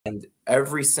And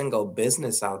every single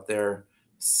business out there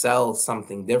sells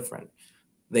something different.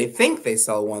 They think they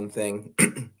sell one thing,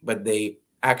 but they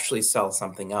actually sell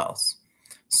something else.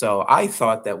 So I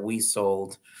thought that we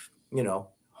sold,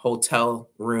 hotel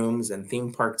rooms and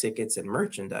theme park tickets and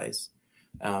merchandise.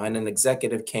 And an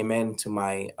executive came into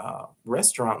my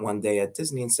restaurant one day at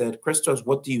Disney and said, "Christos,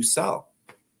 what do you sell?"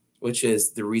 Which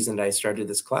is the reason that I started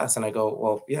this class. And I go,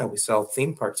 "Well, yeah, we sell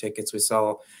theme park tickets. We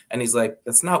sell," and he's like,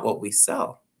 "That's not what we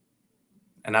sell."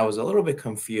 And I was a little bit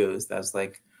confused. I was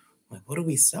like, what do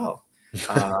we sell?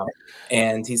 Uh,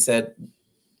 and he said,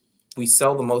 we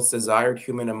sell the most desired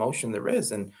human emotion there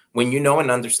is. And when you know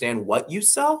and understand what you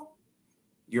sell,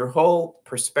 your whole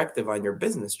perspective on your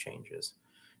business changes.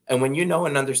 And when you know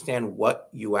and understand what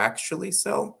you actually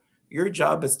sell, your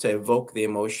job is to evoke the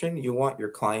emotion you want your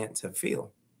client to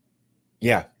feel.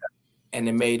 Yeah. And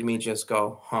it made me just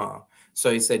go, huh.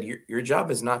 So he said, your job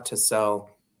is not to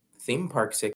sell theme park tickets.